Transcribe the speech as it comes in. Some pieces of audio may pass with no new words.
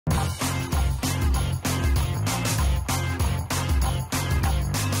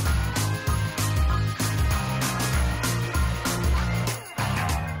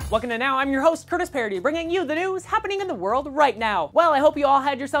Welcome to Now. I'm your host, Curtis Parody, bringing you the news happening in the world right now. Well, I hope you all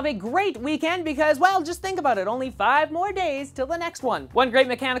had yourself a great weekend because, well, just think about it, only 5 more days till the next one. One great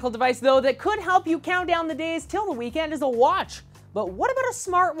mechanical device, though, that could help you count down the days till the weekend is a watch. But what about a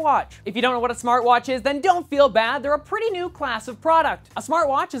smartwatch? If you don't know what a smartwatch is, then don't feel bad. They're a pretty new class of product. A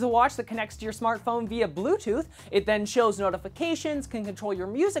smartwatch is a watch that connects to your smartphone via Bluetooth. It then shows notifications, can control your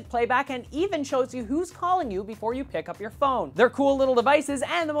music playback, and even shows you who's calling you before you pick up your phone. They're cool little devices,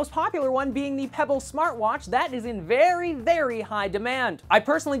 and the most popular one being the Pebble smartwatch that is in very, very high demand. I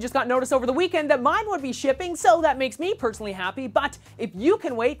personally just got notice over the weekend that mine would be shipping, so that makes me personally happy, but if you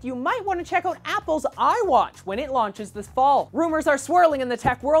can wait, you might want to check out Apple's iWatch when it launches this fall. Rumors are swirling in the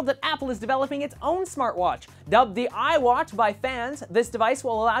tech world that Apple is developing its own smartwatch. Dubbed the iWatch by fans, this device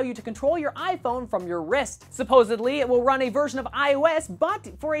will allow you to control your iPhone from your wrist. Supposedly, it will run a version of iOS,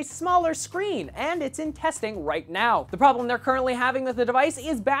 but for a smaller screen, and it's in testing right now. The problem they're currently having with the device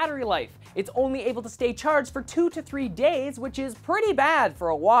is battery life. It's only able to stay charged for 2 to 3 days, which is pretty bad for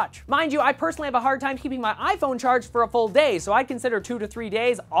a watch. Mind you, I personally have a hard time keeping my iPhone charged for a full day, so I'd consider 2 to 3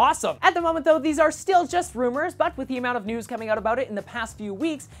 days awesome. At the moment though, these are still just rumors, but with the amount of news coming out about it in the past few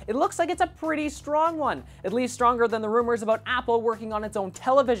weeks, it looks like it's a pretty strong one. At least stronger than the rumors about Apple working on its own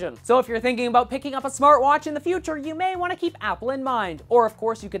television. So if you're thinking about picking up a smartwatch in the future, you may want to keep Apple in mind. Or of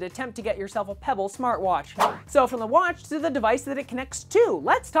course, you could attempt to get yourself a Pebble smartwatch. So from the watch to the device that it connects to,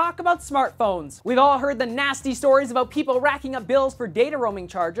 let's talk about smartphones. We've all heard the nasty stories about people racking up bills for data roaming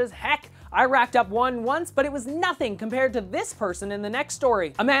charges. Heck, I racked up one once, but it was nothing compared to this person in the next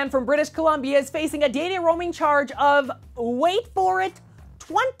story. A man from British Columbia is facing a data roaming charge of, wait for it,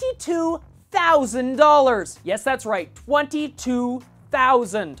 $22,000. Yes, that's right,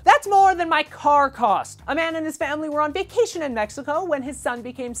 $22,000. That's more than my car cost. A man and his family were on vacation in Mexico when his son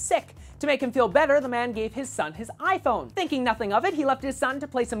became sick. To make him feel better, the man gave his son his iPhone. Thinking nothing of it, he left his son to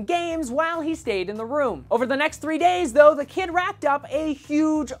play some games while he stayed in the room. Over the next 3 days, though, the kid racked up a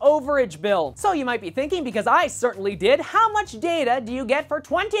huge overage bill. So you might be thinking, because I certainly did, how much data do you get for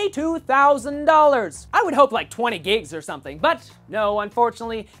 $22,000? I would hope like 20 gigs or something, but no,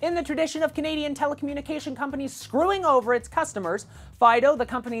 unfortunately, in the tradition of Canadian telecommunication companies screwing over its customers, Fido, the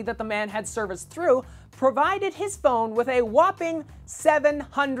company that the man had service through, provided his phone with a whopping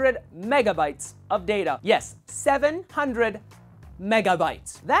 700 megabytes of data. Yes, 700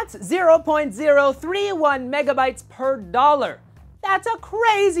 megabytes. That's 0.031 megabytes per dollar. That's a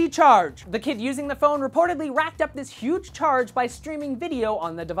crazy charge! The kid using the phone reportedly racked up this huge charge by streaming video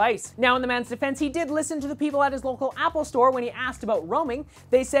on the device. Now, in the man's defense, he did listen to the people at his local Apple store when he asked about roaming.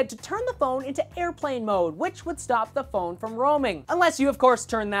 They said to turn the phone into airplane mode, which would stop the phone from roaming. Unless you, of course,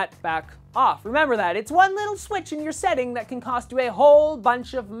 turn that back off. Remember that, it's one little switch in your setting that can cost you a whole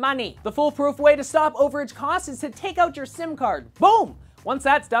bunch of money. The foolproof way to stop overage costs is to take out your SIM card. Boom! Once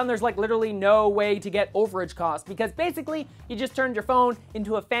that's done, there's like literally no way to get overage cost because basically you just turned your phone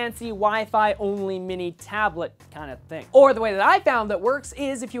into a fancy Wi-Fi only mini tablet kind of thing. Or the way that I found that works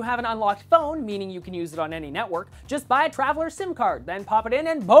is if you have an unlocked phone, meaning you can use it on any network, just buy a traveler SIM card, then pop it in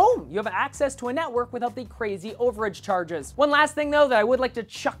and boom, you have access to a network without the crazy overage charges. One last thing though that I would like to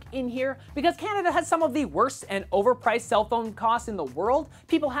chuck in here, because Canada has some of the worst and overpriced cell phone costs in the world,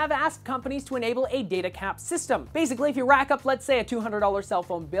 people have asked companies to enable a data cap system. Basically, if you rack up, let's say, a $200 cell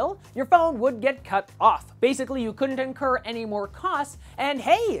phone bill, your phone would get cut off. Basically, you couldn't incur any more costs, and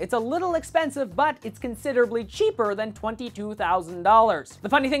hey, it's a little expensive, but it's considerably cheaper than $22,000. The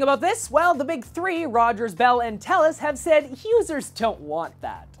funny thing about this, well, the big three, Rogers, Bell, and Telus, have said users don't want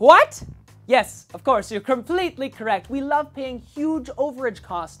that. What? Yes, of course, you're completely correct. We love paying huge overage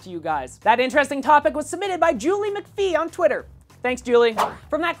costs to you guys. That interesting topic was submitted by Julie McPhee on Twitter. Thanks, Julie.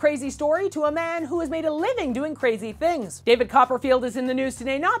 From that crazy story to a man who has made a living doing crazy things. David Copperfield is in the news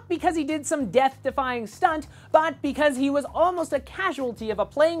today not because he did some death-defying stunt, but because he was almost a casualty of a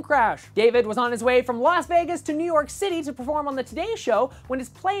plane crash. David was on his way from Las Vegas to New York City to perform on the Today Show when his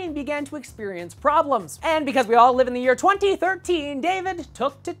plane began to experience problems. And because we all live in the year 2013, David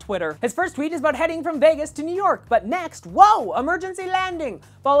took to Twitter. His first tweet is about heading from Vegas to New York, but next, whoa, emergency landing,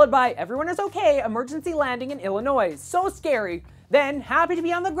 followed by everyone is okay, emergency landing in Illinois. So scary. Then, happy to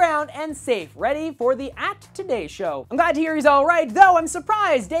be on the ground and safe, ready for the At Today Show. I'm glad to hear he's all right, though I'm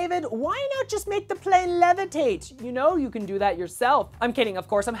surprised, David. Why not just make the plane levitate? You know you can do that yourself. I'm kidding, of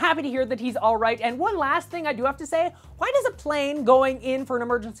course. I'm happy to hear that he's all right. And one last thing I do have to say, why does a plane going in for an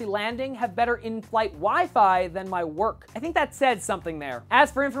emergency landing have better in-flight Wi-Fi than my work? I think that said something there.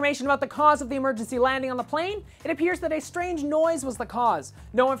 As for information about the cause of the emergency landing on the plane, it appears that a strange noise was the cause.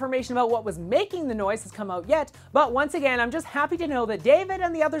 No information about what was making the noise has come out yet, but once again, I'm just happy to know that David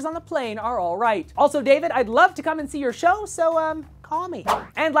and the others on the plane are all right. Also, David, I'd love to come and see your show, so call me.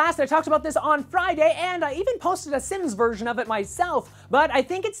 And last, I talked about this on Friday, and I even posted a Sims version of it myself, but I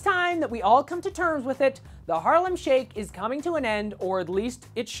think it's time that we all come to terms with it. The Harlem Shake is coming to an end, or at least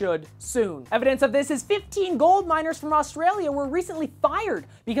it should soon. Evidence of this is 15 gold miners from Australia were recently fired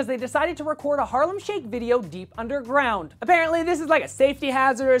because they decided to record a Harlem Shake video deep underground. Apparently this is like a safety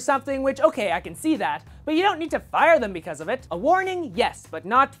hazard or something, which okay, I can see that, but you don't need to fire them because of it. A warning, yes, but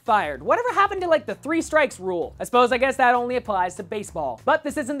not fired. Whatever happened to like the 3 strikes rule? I guess that only applies to baseball. But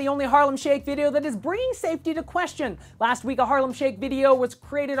this isn't the only Harlem Shake video that is bringing safety to question. Last week, a Harlem Shake video was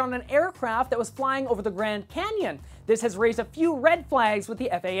created on an aircraft that was flying over the Grand Canyon. This has raised a few red flags with the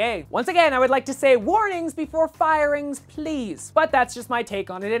FAA. Once again, I would like to say warnings before firings, please. But that's just my take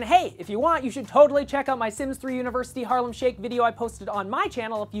on it, and hey, if you want, you should totally check out my Sims 3 University Harlem Shake video I posted on my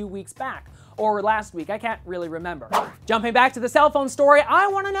channel a few weeks back. Or last week, I can't really remember. Jumping back to the cell phone story, I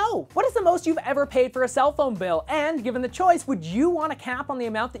want to know, what is the most you've ever paid for a cell phone bill? And given the choice, would you want a cap on the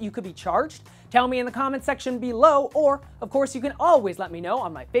amount that you could be charged? Tell me in the comment section below, or of course you can always let me know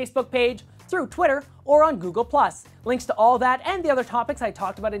on my Facebook page, through Twitter, or on Google+. Links to all that and the other topics I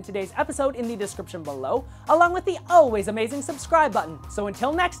talked about in today's episode in the description below, along with the always amazing subscribe button. So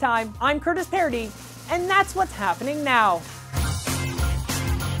until next time, I'm Curtis Parody, and that's what's happening now.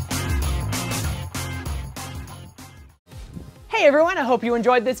 Hey everyone, I hope you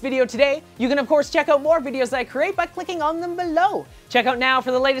enjoyed this video today. You can of course check out more videos I create by clicking on them below. Check out Now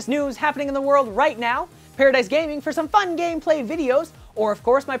for the latest news happening in the world right now, Paradise Gaming for some fun gameplay videos, or of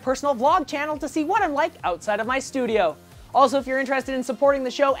course my personal vlog channel to see what I'm like outside of my studio. Also, if you're interested in supporting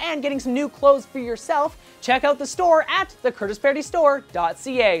the show and getting some new clothes for yourself, check out the store at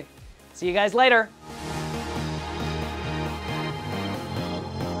thecurtisparodystore.ca. See you guys later.